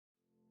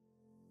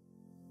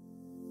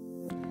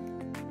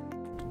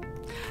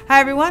Hi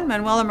everyone,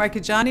 Manuela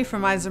Marcheggiani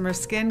from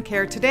Isomers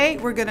Skincare. Today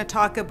we're going to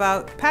talk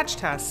about patch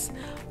tests.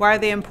 Why are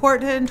they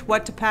important,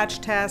 what to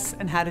patch test,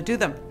 and how to do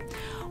them.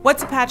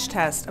 What's a patch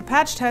test? A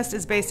patch test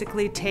is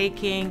basically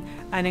taking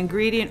an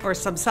ingredient or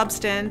some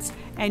substance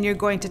and you're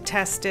going to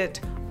test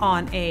it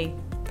on a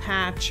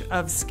patch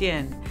of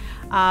skin.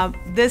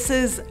 This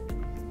is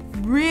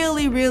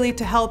really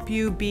to help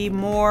you be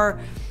more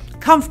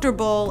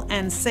comfortable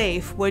and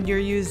safe when you're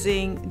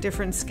using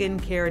different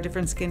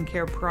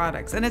skincare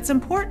products. And it's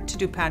important to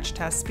do patch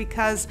tests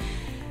because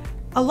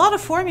a lot of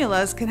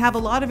formulas can have a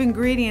lot of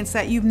ingredients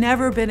that you've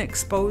never been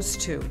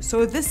exposed to.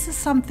 So if this is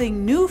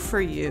something new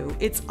for you,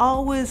 it's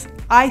always,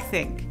 I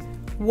think,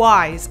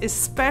 wise,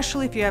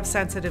 especially if you have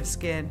sensitive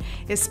skin,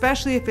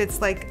 especially if it's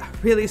like a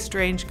really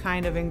strange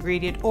kind of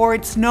ingredient or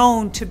it's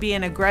known to be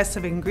an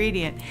aggressive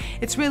ingredient.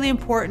 It's really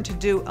important to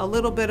do a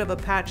little bit of a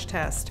patch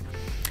test.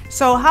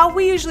 So how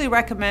we usually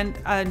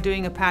recommend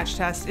doing a patch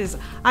test is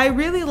I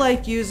really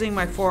like using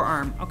my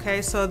forearm.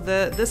 Okay, so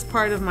this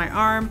part of my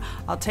arm,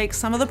 I'll take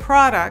some of the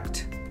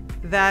product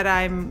that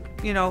I'm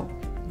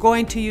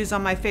going to use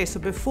on my face. So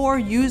before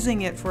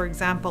using it, for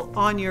example,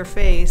 on your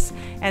face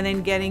and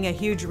then getting a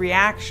huge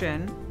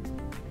reaction,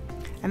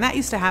 and that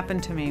used to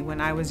happen to me when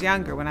I was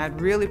younger, when I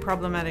had really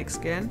problematic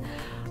skin.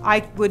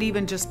 I would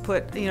even just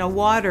put,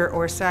 water,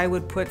 or say I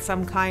would put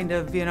some kind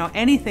of,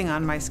 anything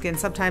on my skin.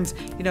 Sometimes,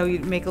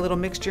 you'd make a little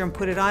mixture and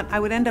put it on. I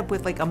would end up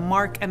with like a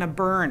mark and a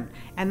burn,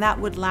 and that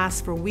would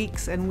last for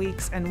weeks and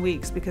weeks and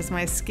weeks because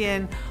my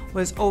skin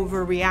was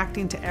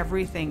overreacting to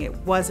everything. It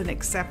wasn't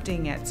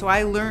accepting it. So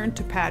I learned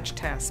to patch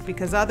test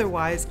because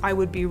otherwise I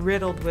would be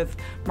riddled with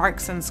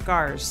marks and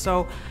scars.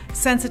 So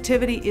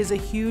sensitivity is a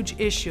huge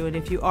issue, and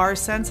if you are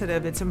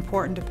sensitive, it's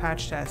important to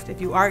patch test.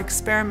 If you are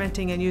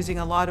experimenting and using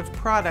a lot of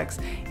products,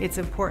 it's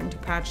important to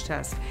patch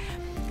test.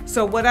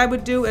 So what I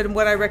would do and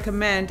what I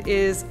recommend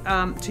is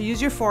to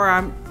use your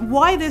forearm.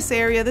 Why this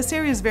area? This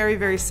area is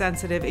very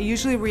sensitive. It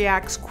usually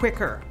reacts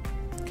quicker,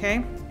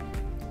 okay?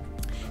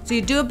 So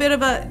you do a bit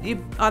of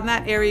on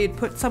that area, you'd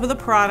put some of the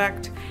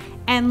product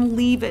and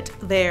leave it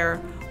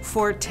there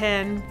for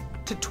 10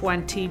 to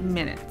 20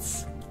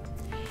 minutes.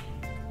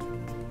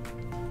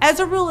 As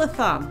a rule of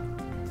thumb,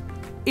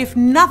 if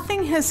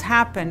nothing has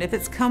happened, if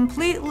it's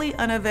completely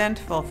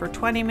uneventful for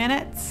 20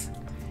 minutes,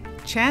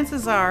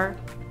 chances are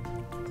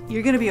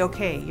you're going to be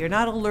okay. You're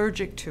not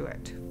allergic to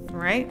it,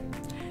 right?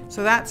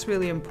 So that's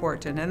really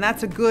important, and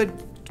that's a good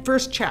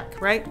first check,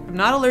 right? I'm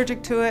not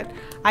allergic to it.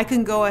 I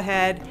can go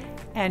ahead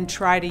and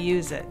try to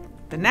use it.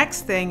 The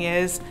next thing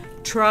is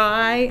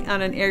try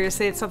on an area,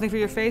 say it's something for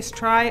your face,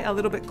 try a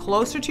little bit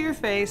closer to your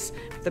face,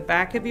 the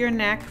back of your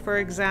neck, for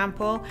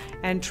example,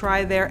 and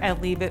try there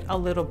and leave it a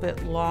little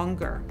bit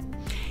longer.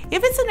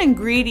 If it's an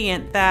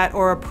ingredient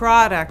or a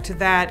product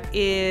that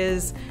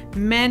is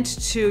meant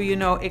to,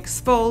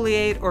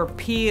 exfoliate or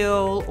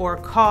peel or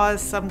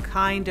cause some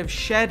kind of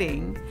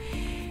shedding,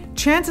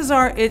 chances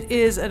are it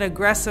is an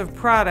aggressive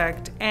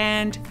product,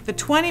 and the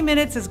 20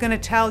 minutes is going to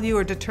tell you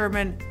or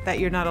determine that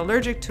you're not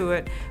allergic to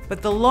it.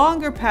 But the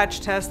longer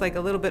patch test, like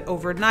a little bit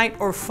overnight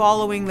or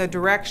following the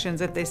directions,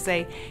 if they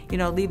say,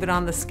 leave it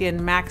on the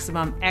skin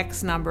maximum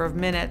X number of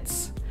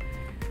minutes,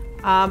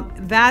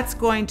 that's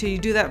going to, you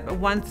do that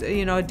once,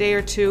 a day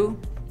or two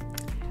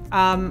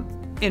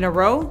in a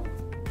row,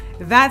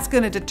 that's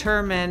going to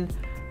determine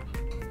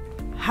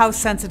how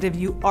sensitive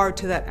you are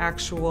to that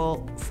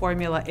actual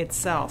formula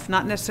itself.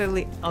 Not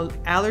necessarily an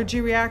allergy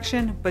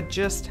reaction, but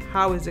just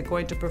how is it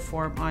going to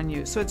perform on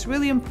you. So it's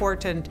really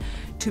important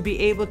to be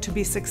able to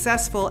be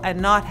successful and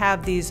not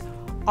have these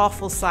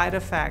awful side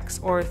effects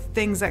or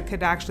things that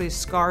could actually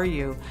scar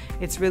you.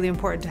 It's really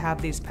important to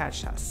have these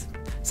patch tests.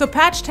 So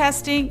patch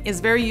testing is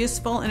very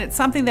useful, and it's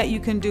something that you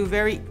can do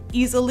very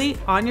easily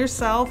on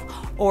yourself,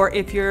 or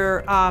if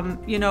you're,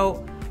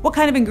 what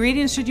kind of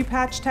ingredients should you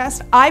patch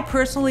test? I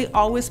personally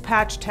always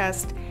patch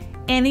test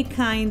any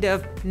kind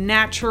of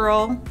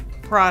natural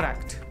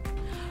product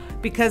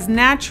because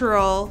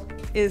natural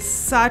is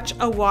such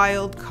a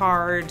wild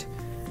card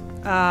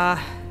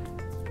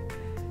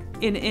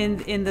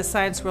in the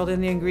science world,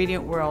 in the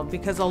ingredient world,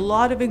 because a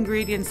lot of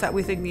ingredients that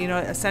we think,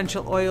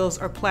 essential oils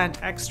or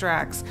plant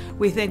extracts,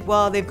 we think,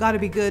 well, they've got to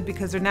be good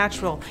because they're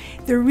natural.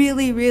 They're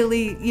really,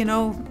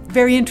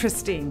 very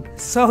interesting.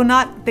 So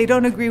they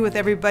don't agree with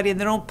everybody, and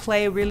they don't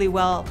play really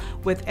well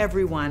with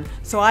everyone.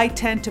 So I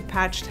tend to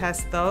patch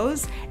test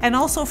those, and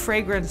also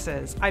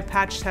fragrances. I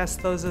patch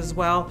test those as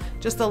well,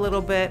 just a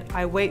little bit.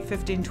 I wait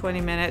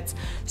 15-20 minutes.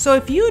 So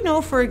if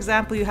for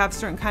example, you have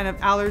certain kind of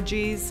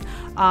allergies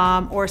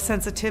or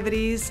sensitivities,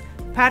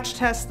 patch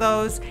test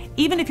those.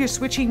 Even if you're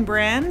switching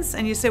brands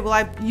and you say, well,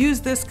 I've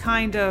used this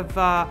kind of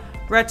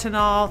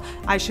retinol,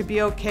 I should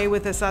be okay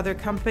with this other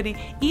company.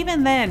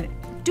 Even then,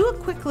 do a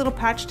quick little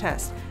patch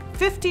test.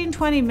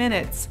 15-20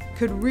 minutes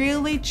could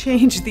really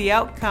change the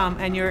outcome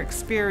and your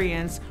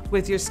experience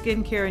with your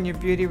skincare and your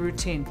beauty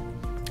routine.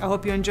 I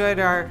hope you enjoyed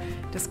our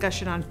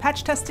discussion on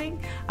patch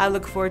testing. I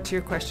look forward to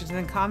your questions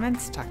and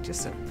comments. Talk to you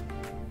soon.